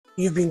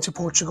You've been to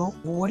Portugal.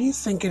 What do you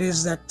think it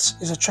is that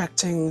is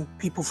attracting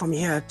people from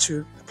here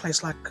to a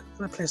place like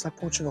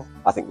Portugal?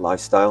 I think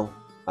lifestyle.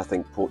 I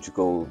think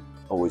Portugal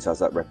always has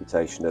that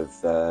reputation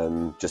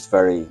of just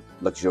very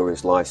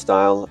luxurious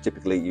lifestyle.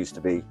 Typically it used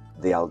to be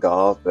the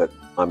Algarve, but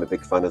I'm a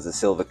big fan of the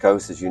Silver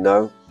Coast, as you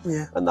know.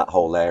 Yeah. And that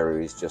whole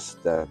area is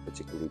just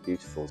particularly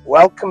beautiful.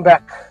 Welcome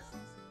back.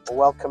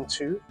 Welcome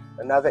to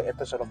another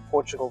episode of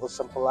Portugal The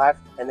Simple Life,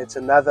 and it's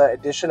another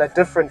edition, a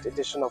different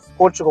edition of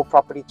Portugal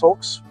Property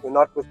Talks. We're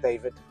not with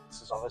David.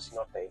 This is obviously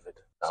not David.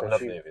 I'm not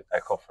David, I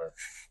confirm.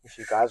 If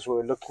you guys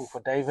were looking for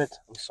David,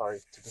 I'm sorry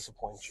to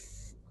disappoint you.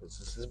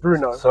 This is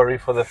Bruno. Sorry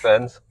for the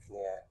fans.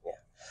 Yeah.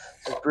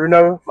 This is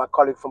Bruno, my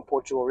colleague from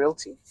Portugal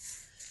Realty.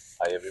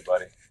 Hi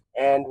everybody.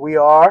 And we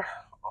are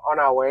on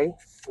our way.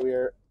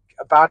 We're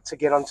about to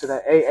get onto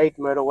the A8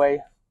 motorway.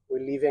 We're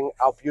leaving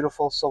our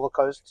beautiful Silver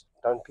Coast.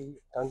 Don't be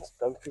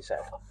sad.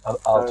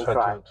 I'll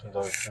try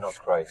to not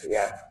cry.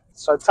 Yeah.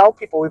 So tell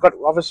people, we've got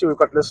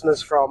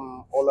listeners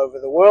from all over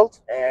the world,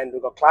 and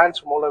we've got clients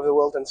from all over the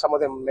world, and some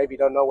of them maybe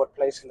don't know what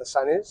Place in the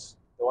Sun is,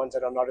 the ones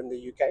that are not in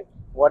the UK.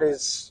 What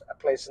is a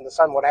Place in the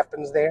Sun? What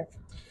happens there?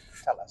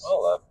 Tell us.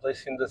 Well, a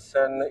Place in the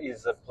Sun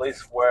is a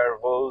place where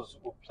those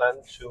who plan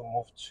to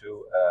move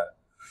to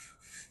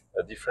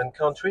a different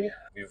country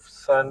with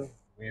sun,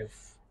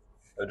 with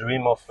a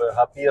dream of a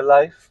happier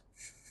life,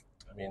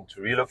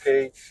 to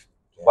relocate,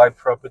 to buy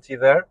property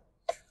there,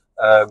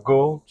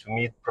 go to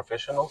meet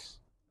professionals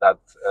that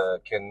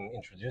can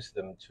introduce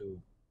them to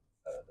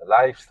the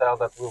lifestyle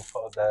that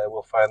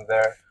we'll find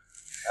there,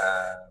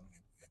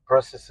 the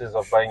processes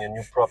of buying a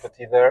new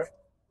property there,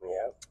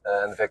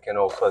 and they can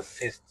also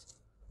assist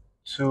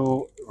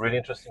to really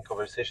interesting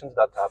conversations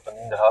that happen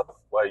in the hub,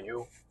 where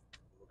we're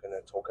going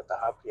to talk at the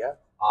hub,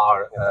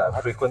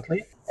 are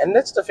frequently. And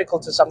it's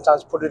difficult to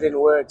sometimes put it in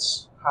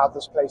words how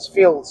this place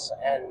feels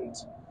and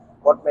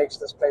what makes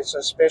this place so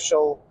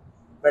special.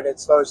 But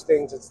it's those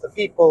things, it's the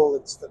people,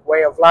 it's the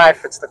way of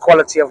life, it's the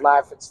quality of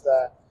life, it's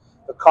the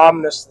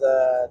calmness,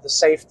 the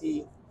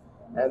safety,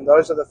 and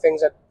those are the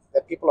things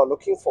that people are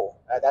looking for.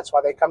 That's why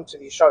they come to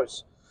these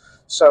shows.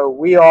 So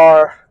we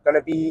are going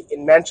to be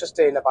in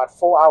Manchester in about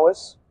 4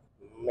 hours,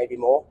 maybe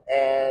more,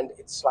 and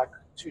it's like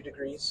 2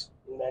 degrees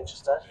in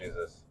Manchester.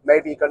 Jesus.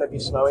 Maybe going to be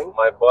snowing.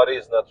 My body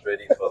is not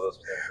ready for those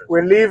temperatures.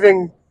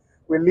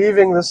 We're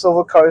leaving the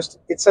Silver Coast.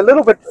 It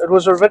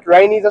was a bit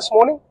rainy this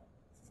morning,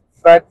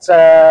 but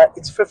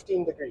it's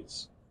 15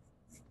 degrees.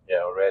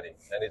 Yeah, already.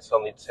 And it's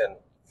only 10.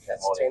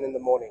 That's 10 in the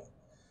morning.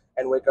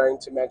 And we're going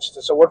to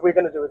Manchester. So what we're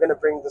going to do, we're going to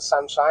bring the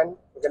sunshine,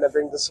 we're going to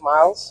bring the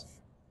smiles,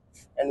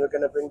 and we're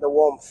going to bring the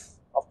warmth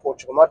of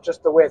Portugal. Not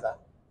just the weather,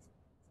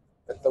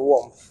 but the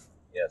warmth.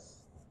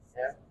 Yes.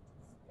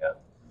 Yeah.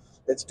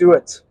 Let's do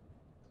it.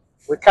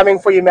 We're coming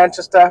for you,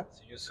 Manchester.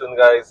 See you soon,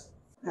 guys.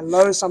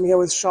 Hello, so I'm here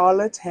with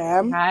Charlotte,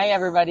 Ham. Hi,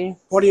 everybody.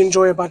 What do you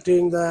enjoy about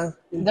doing the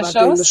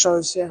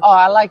shows? Yeah. Oh,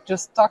 I like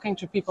just talking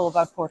to people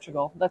about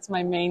Portugal. That's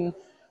my main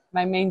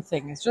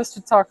thing. Is just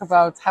to talk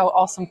about how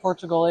awesome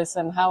Portugal is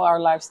and how our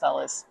lifestyle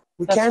is.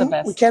 That's the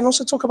best. We can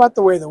also talk about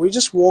the weather. We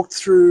just walked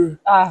through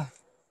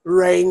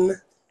rain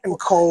and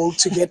cold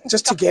to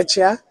get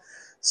here.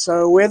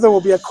 So weather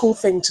will be a cool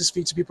thing to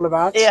speak to people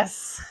about.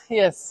 Yes.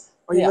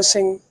 Are you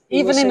missing?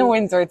 Even in the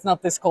winter, it's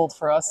not this cold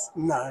for us.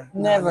 No.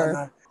 Never.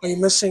 No. Are you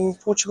missing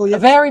Portugal yet?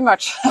 Very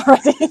much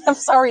already. I'm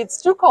sorry, it's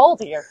too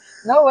cold here.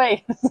 No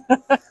way.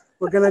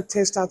 We're going to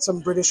test out some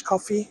British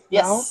coffee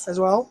now as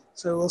well.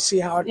 So we'll see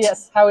how it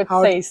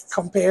tastes.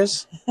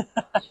 Compares.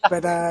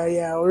 But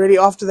already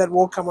after that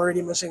walk, I'm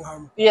already missing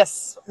home.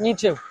 Yes, me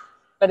too.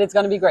 But it's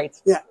going to be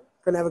great. Yeah,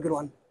 going to have a good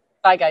one.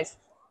 Bye, guys.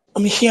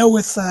 I'm here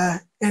with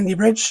Andy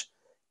Bridge,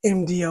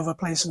 MD of A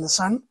Place in the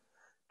Sun.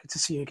 Good to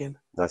see you again.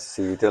 Nice to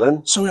see you,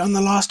 Dylan. So we're on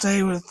the last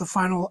day with the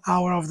final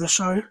hour of the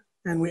show,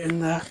 and we're in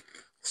the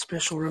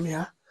special room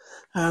here.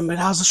 But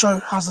how's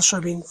the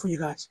show been for you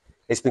guys?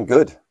 It's been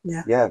good.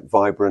 Yeah.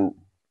 Vibrant,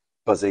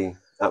 buzzy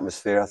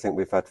atmosphere. I think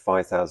we've had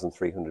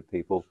 5,300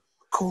 people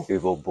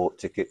who've all bought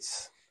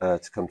tickets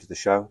to come to the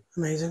show.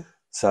 Amazing.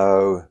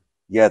 So,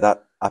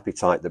 that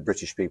appetite that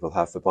British people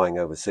have for buying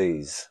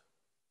overseas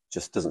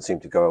just doesn't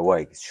seem to go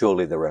away.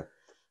 Surely there are,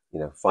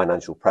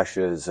 financial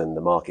pressures and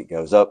the market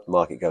goes up, the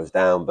market goes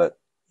down, but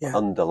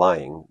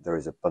underlying, there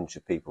is a bunch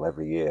of people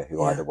every year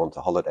who either want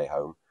a holiday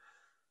home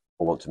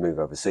or want to move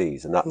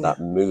overseas. And that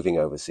moving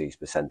overseas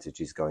percentage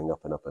is going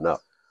up and up and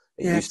up.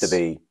 It used to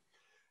be,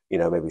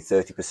 maybe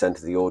 30%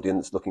 of the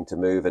audience looking to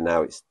move, and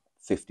now it's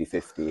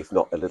 50-50, if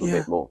not a little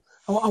bit more.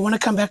 I want to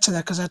come back to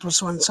that because that was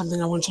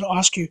something I wanted to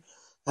ask you.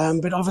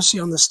 But obviously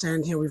on the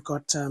stand here, we've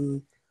got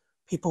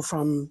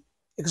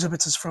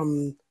exhibitors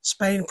from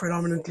Spain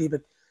predominantly,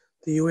 but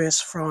the US,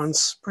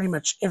 France, pretty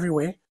much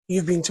everywhere.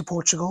 You've been to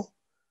Portugal.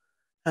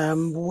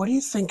 What do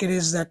you think it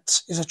is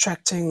that is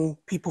attracting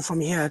people from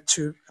here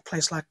to a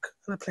place like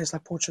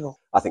Portugal?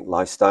 I think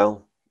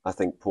lifestyle. I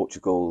think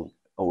Portugal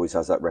always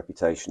has that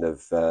reputation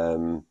of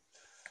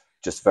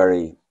just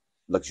very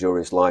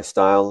luxurious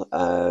lifestyle.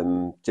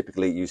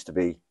 Typically, it used to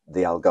be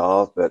the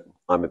Algarve, but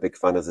I'm a big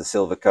fan of the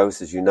Silver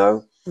Coast, as you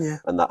know,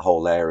 and that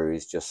whole area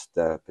is just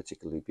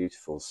particularly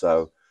beautiful.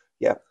 So,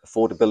 yeah,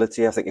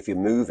 affordability. I think if you're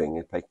moving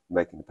and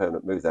making a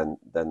permanent move,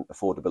 then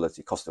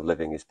affordability, cost of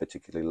living is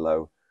particularly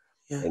low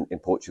in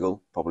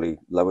Portugal, probably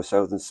lower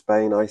so than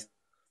Spain, I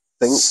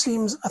think.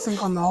 Seems, I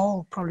think, on the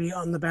whole, probably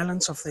on the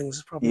balance of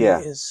things, probably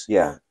is.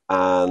 Yeah.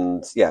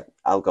 And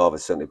Algarve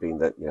has certainly been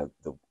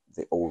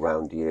the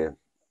all-round year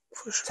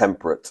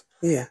temperate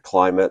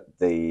climate.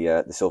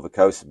 The Silver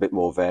Coast, a bit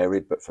more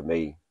varied, but for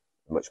me,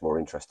 a much more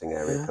interesting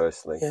area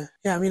personally.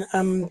 I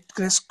mean,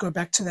 let's go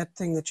back to that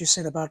thing that you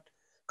said about,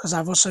 because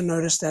I've also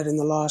noticed that in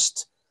the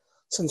last,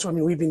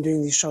 we've been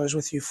doing these shows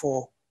with you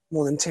for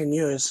more than 10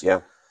 years.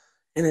 Yeah.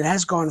 And it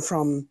has gone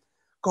from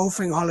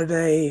golfing,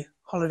 holiday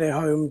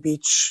home,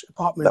 beach,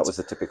 apartment. That was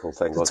the typical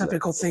thing, wasn't it? The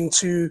typical thing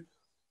to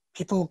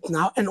people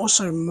now, and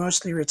also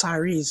mostly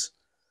retirees,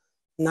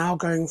 now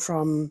going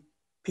from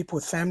people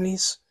with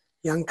families,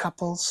 young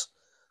couples.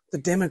 The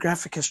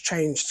demographic has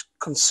changed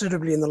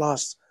considerably in the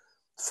last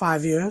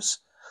 5 years.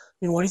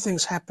 I mean, what do you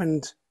think's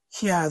happened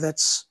here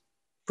that's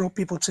brought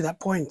people to that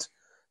point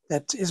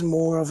that is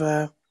more of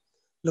a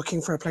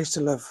looking for a place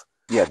to live?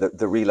 Yeah,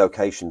 the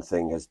relocation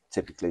thing has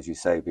typically, as you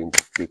say, been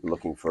people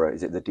looking for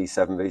is it the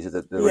D7 visa,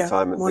 the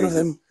retirement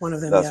visa? One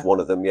of them. That's one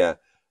of them, yeah.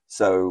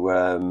 So,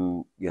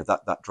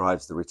 that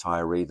drives the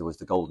retiree. There was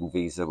the golden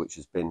visa, which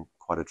has been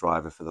quite a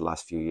driver for the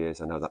last few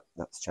years. I know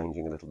that's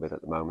changing a little bit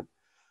at the moment.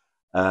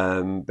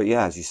 But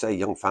yeah, as you say,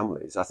 young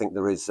families. I think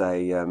there is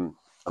I'm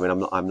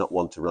not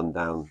one to run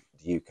down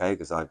the UK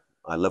because I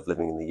love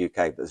living in the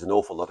UK, but there's an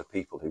awful lot of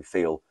people who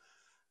feel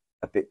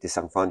a bit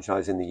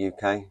disenfranchised in the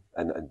UK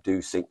and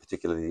do see,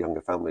 particularly the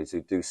younger families,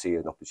 who do see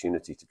an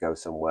opportunity to go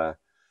somewhere,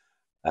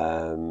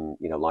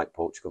 like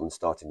Portugal and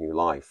start a new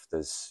life.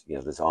 There's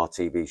our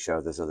TV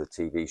show, there's other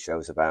TV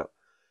shows about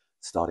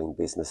starting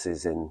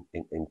businesses in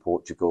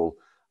Portugal,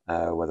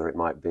 whether it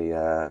might be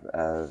a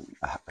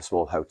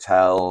small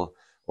hotel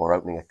or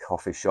opening a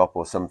coffee shop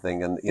or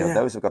something. And,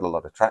 those have got a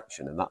lot of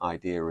traction, and that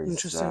idea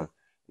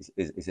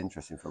is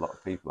interesting for a lot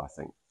of people, I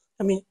think.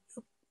 I mean,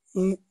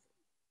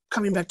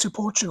 coming back to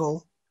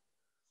Portugal,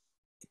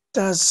 it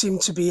does seem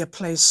to be a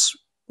place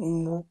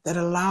that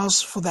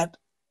allows for that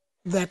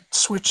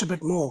switch a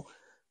bit more.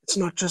 It's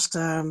not just,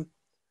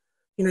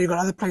 you've got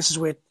other places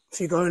where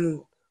if you go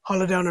on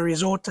holiday on a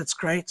resort, that's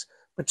great,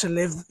 but to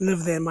live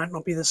there might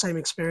not be the same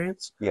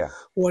experience. Yeah.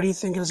 What do you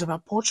think it is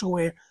about Portugal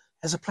where,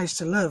 as a place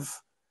to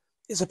live,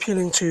 is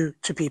appealing to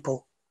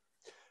people?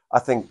 I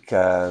think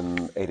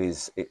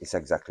it's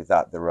exactly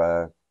that.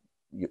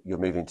 You're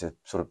moving to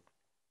sort of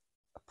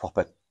a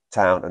proper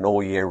town, an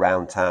all year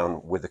round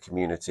town with a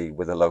community,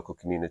 with a local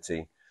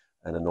community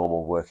and a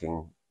normal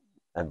working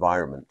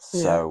environment.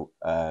 Yeah. So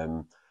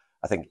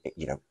I think,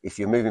 if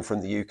you're moving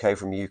from the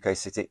UK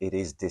city, it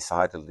is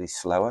decidedly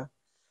slower.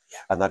 Yeah.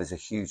 And that is a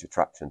huge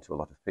attraction to a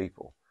lot of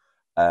people.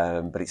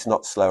 But it's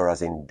not slower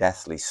as in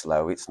deathly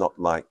slow. It's not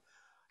like,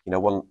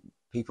 when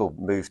people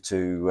move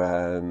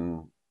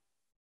to,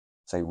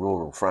 say,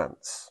 rural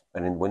France,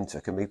 and in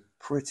winter can be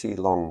pretty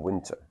long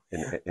winter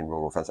in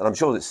rural France. And I'm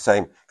sure it's the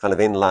same kind of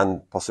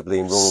inland, possibly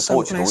in rural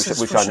Portugal,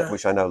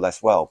 which I know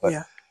less well.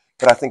 But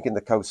I think in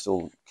the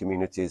coastal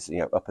communities,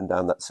 up and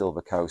down that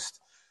Silver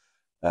Coast,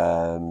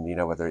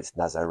 whether it's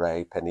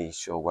Nazaré,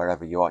 Peniche, or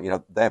wherever you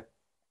are, they're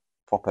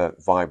proper,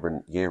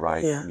 vibrant,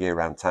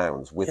 year-round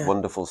towns with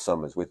wonderful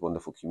summers, with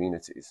wonderful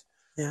communities,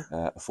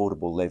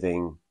 affordable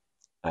living.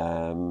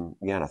 And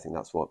I think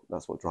that's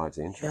what drives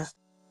the interest.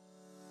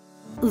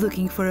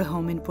 Looking for a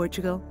home in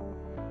Portugal?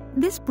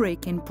 This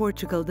break in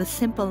Portugal, the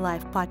Simple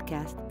Life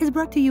podcast, is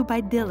brought to you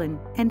by Dylan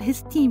and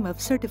his team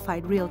of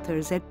certified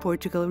realtors at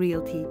Portugal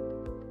Realty.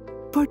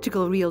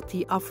 Portugal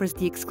Realty offers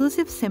the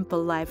exclusive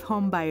Simple Life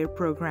homebuyer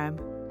program.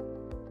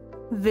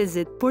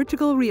 Visit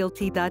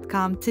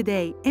PortugalRealty.com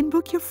today and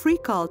book your free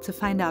call to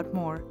find out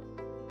more.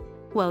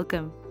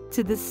 Welcome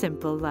to the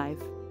Simple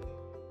Life.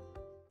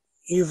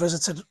 You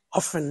visited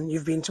often.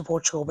 You've been to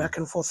Portugal back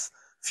and forth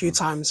a few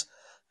times,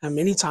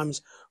 many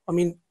times. I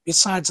mean,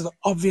 besides the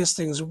obvious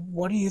things,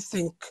 what do you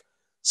think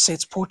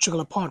sets Portugal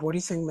apart? What do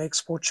you think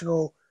makes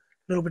Portugal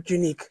a little bit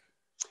unique?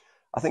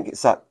 I think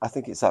it's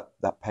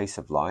that pace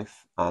of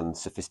life and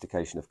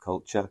sophistication of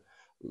culture,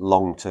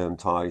 long-term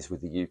ties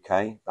with the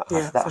UK.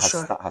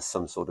 That has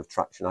some sort of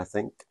traction, I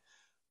think.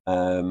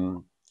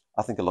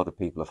 I think a lot of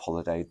people have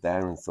holidayed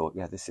there and thought,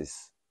 this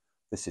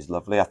is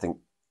lovely. I think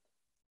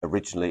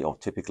originally, or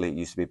typically, it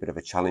used to be a bit of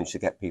a challenge to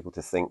get people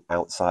to think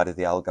outside of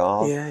the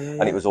Algarve.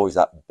 And it was always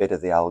that bit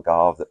of the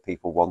Algarve that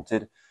people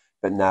wanted.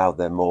 But now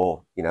they're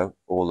more,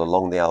 all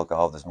along the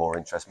Algarve, there's more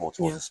interest, more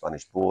towards the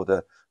Spanish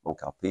border,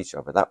 Moncarpich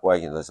over that way.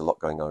 There's a lot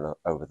going on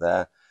over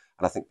there.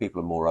 And I think people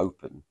are more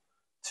open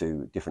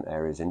to different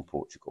areas in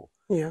Portugal.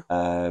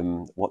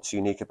 What's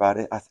unique about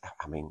it?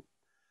 I mean,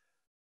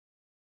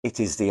 it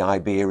is the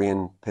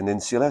Iberian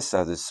Peninsula,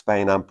 so there's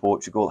Spain and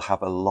Portugal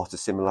have a lot of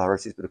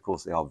similarities, but of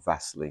course they are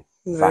vastly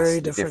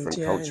different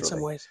culturally. In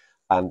some ways.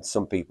 And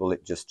some people,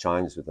 it just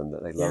chimes with them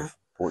that they love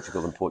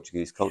Portugal and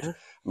Portuguese culture.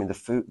 Yeah. I mean, the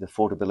food, the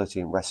affordability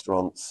in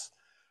restaurants,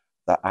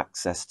 that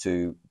access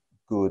to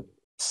good,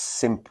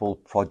 simple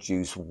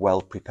produce,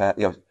 well prepared,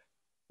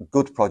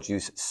 good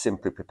produce,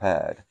 simply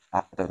prepared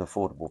at an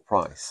affordable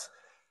price.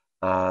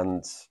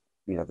 And,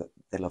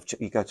 they love,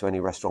 you go to any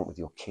restaurant with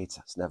your kids,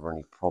 that's never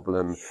any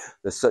problem.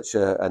 There's such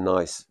a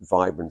nice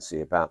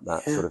vibrancy about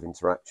that sort of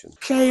interaction.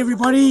 Okay,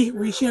 everybody,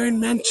 we're here in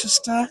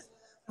Manchester.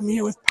 I'm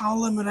here with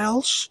Paula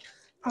Meireles.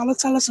 Paula,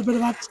 tell us a bit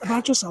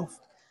about yourself.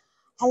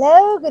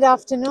 Hello, good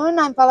afternoon.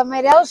 I'm Paula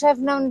Meireles.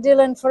 I've known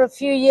Dylan for a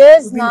few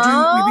years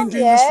now. We've been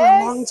doing this for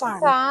a long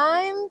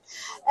time.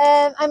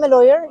 I'm a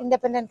lawyer,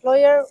 independent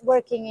lawyer,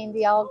 working in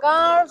the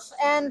Algarve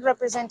and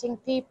representing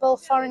people,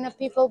 foreigner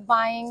people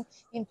buying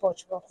in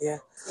Portugal. Yeah.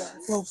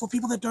 Well, for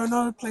people that don't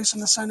know, Place in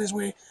the Sun is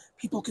where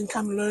people can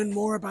come learn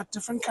more about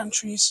different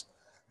countries,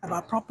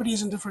 about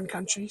properties in different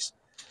countries.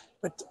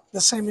 But the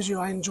same as you,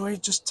 I enjoy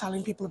just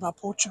telling people about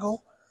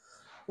Portugal.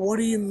 What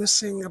are you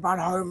missing about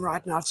home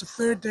right now? It's the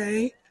third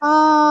day.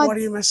 What are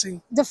you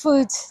missing? The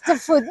food.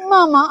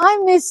 Mama,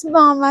 I miss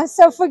Mama.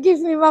 So forgive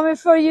me, Mama,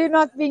 for you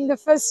not being the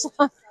first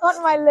one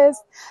on my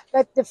list.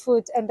 But the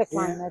food and the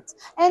climate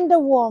and the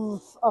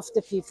warmth of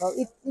the people.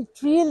 It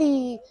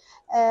really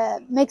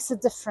makes a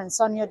difference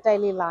on your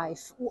daily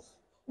life.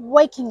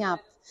 Waking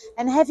up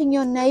and having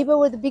your neighbor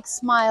with a big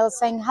smile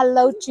saying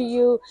hello to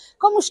you.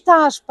 Como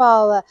estás,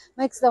 Paula?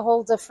 Makes the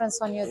whole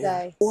difference on your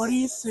day. What do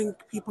you think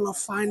people are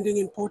finding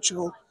in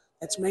Portugal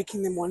that's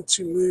making them want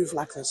to move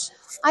like this?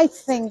 I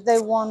think they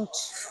want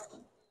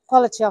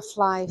quality of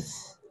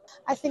life.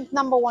 I think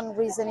number one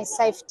reason is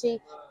safety,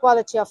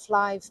 quality of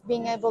life,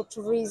 being able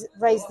to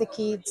raise the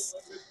kids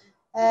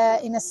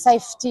in a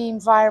safety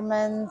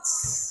environment,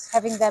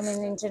 having them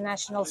in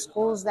international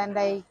schools, then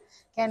they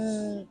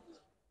can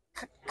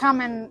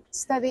come and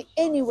study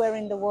anywhere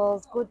in the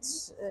world, good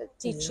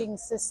teaching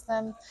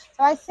system.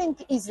 So I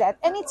think is that,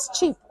 and it's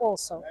cheap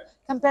also.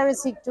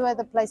 Comparison to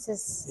other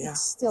places,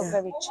 it's still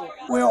very cheap.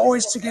 We're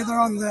always together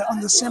on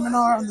the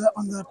seminar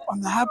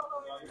on the hub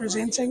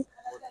presenting,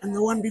 and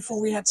the one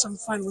before we had some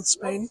fun with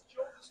Spain.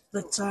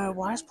 But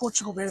why is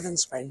Portugal better than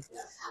Spain?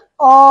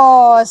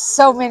 Oh,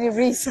 so many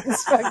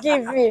reasons.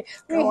 Forgive me.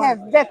 We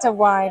have better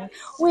wine.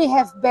 We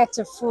have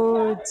better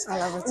food. I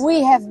love it.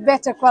 We have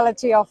better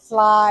quality of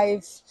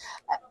life.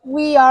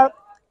 We are.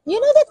 You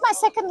know that my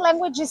second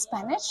language is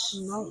Spanish?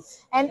 No.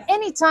 And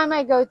anytime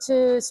I go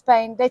to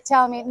Spain, they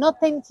tell me, no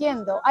te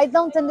entiendo, I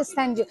don't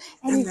understand you.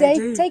 And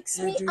they takes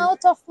me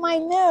out of my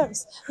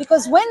nerves.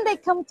 Because when they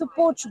come to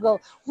Portugal,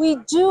 we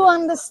do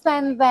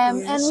understand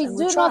them, and we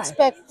do not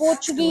speak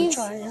Portuguese.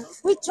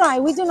 We try.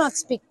 We do not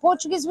speak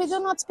Portuguese. We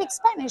do not speak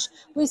Spanish.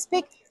 We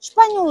speak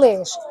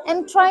Spanholish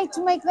and try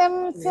to make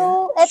them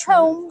feel at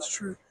home. It's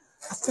true.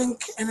 I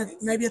think, and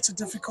maybe it's a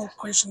difficult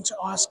question to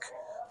ask,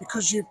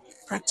 because you're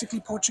practically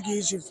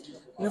Portuguese, you've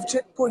lived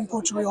in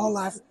Portugal your whole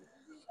life.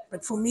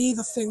 But for me,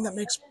 the thing that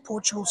makes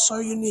Portugal so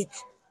unique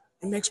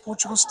and makes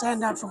Portugal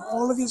stand out from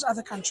all of these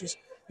other countries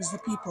is the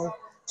people.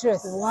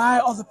 Truth. Why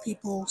are the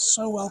people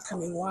so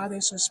welcoming? Why are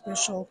they so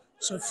special,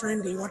 so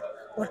friendly?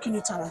 What can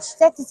you tell us?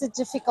 That is a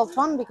difficult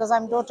one because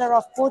I'm daughter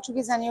of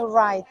Portuguese, and you're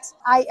right.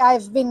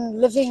 I've been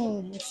living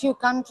in a few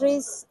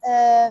countries,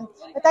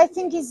 but I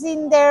think it's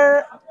in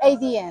their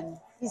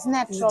ADN. It's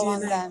natural on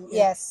them.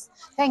 Yes.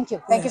 Thank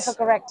you. Thank you for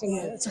correcting me.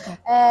 It's okay.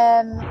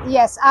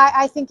 Yes,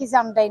 I think it's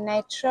on their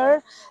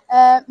nature.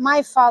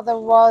 My father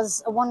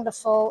was a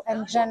wonderful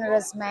and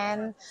generous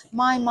man.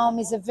 My mom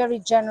is a very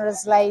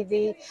generous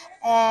lady.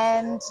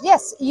 And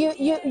yes,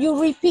 you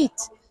repeat.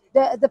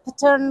 The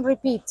pattern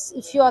repeats.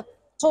 If you are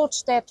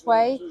taught that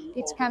way,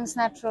 it comes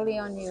naturally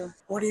on you.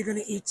 What are you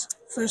going to eat?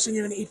 First thing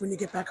you're going to eat when you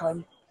get back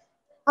home?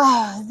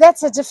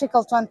 That's a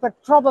difficult one,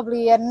 but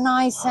probably a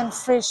nice and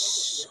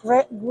fresh,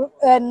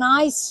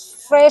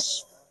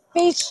 fresh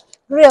fish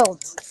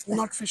grilled.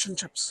 Not fish and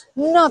chips.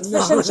 Not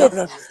fish and chips.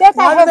 No. That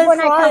I have when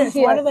I come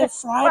here. Why do they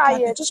fry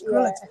it? Just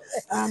grill it.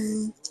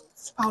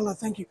 Paula,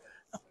 thank you.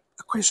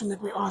 A question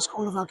that we ask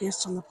all of our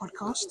guests on the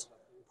podcast.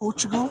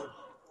 Portugal,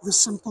 the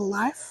simple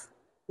life.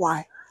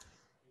 Why?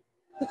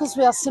 Because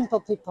we are simple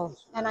people,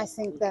 and I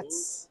think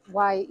that's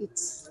why it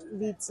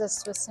leads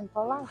us to a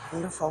simple life.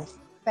 Wonderful.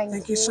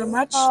 Thank you so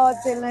much. Oh,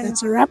 Dylan.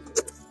 That's a wrap.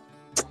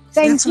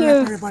 Thank you.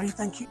 Everybody.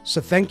 Thank you.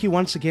 So thank you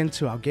once again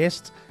to our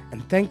guests,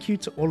 and thank you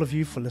to all of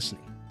you for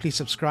listening. Please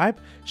subscribe,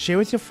 share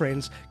with your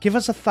friends, give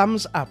us a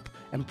thumbs up,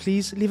 and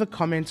please leave a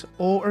comment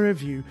or a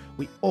review.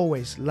 We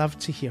always love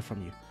to hear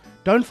from you.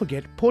 Don't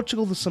forget,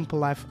 Portugal The Simple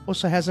Life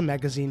also has a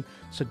magazine,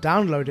 so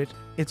download it.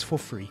 It's for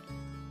free.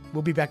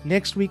 We'll be back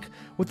next week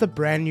with a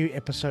brand new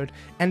episode,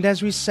 and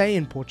as we say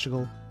in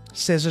Portugal,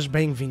 sejas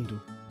bem-vindo.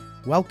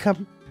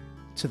 Welcome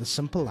to The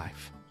Simple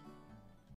Life.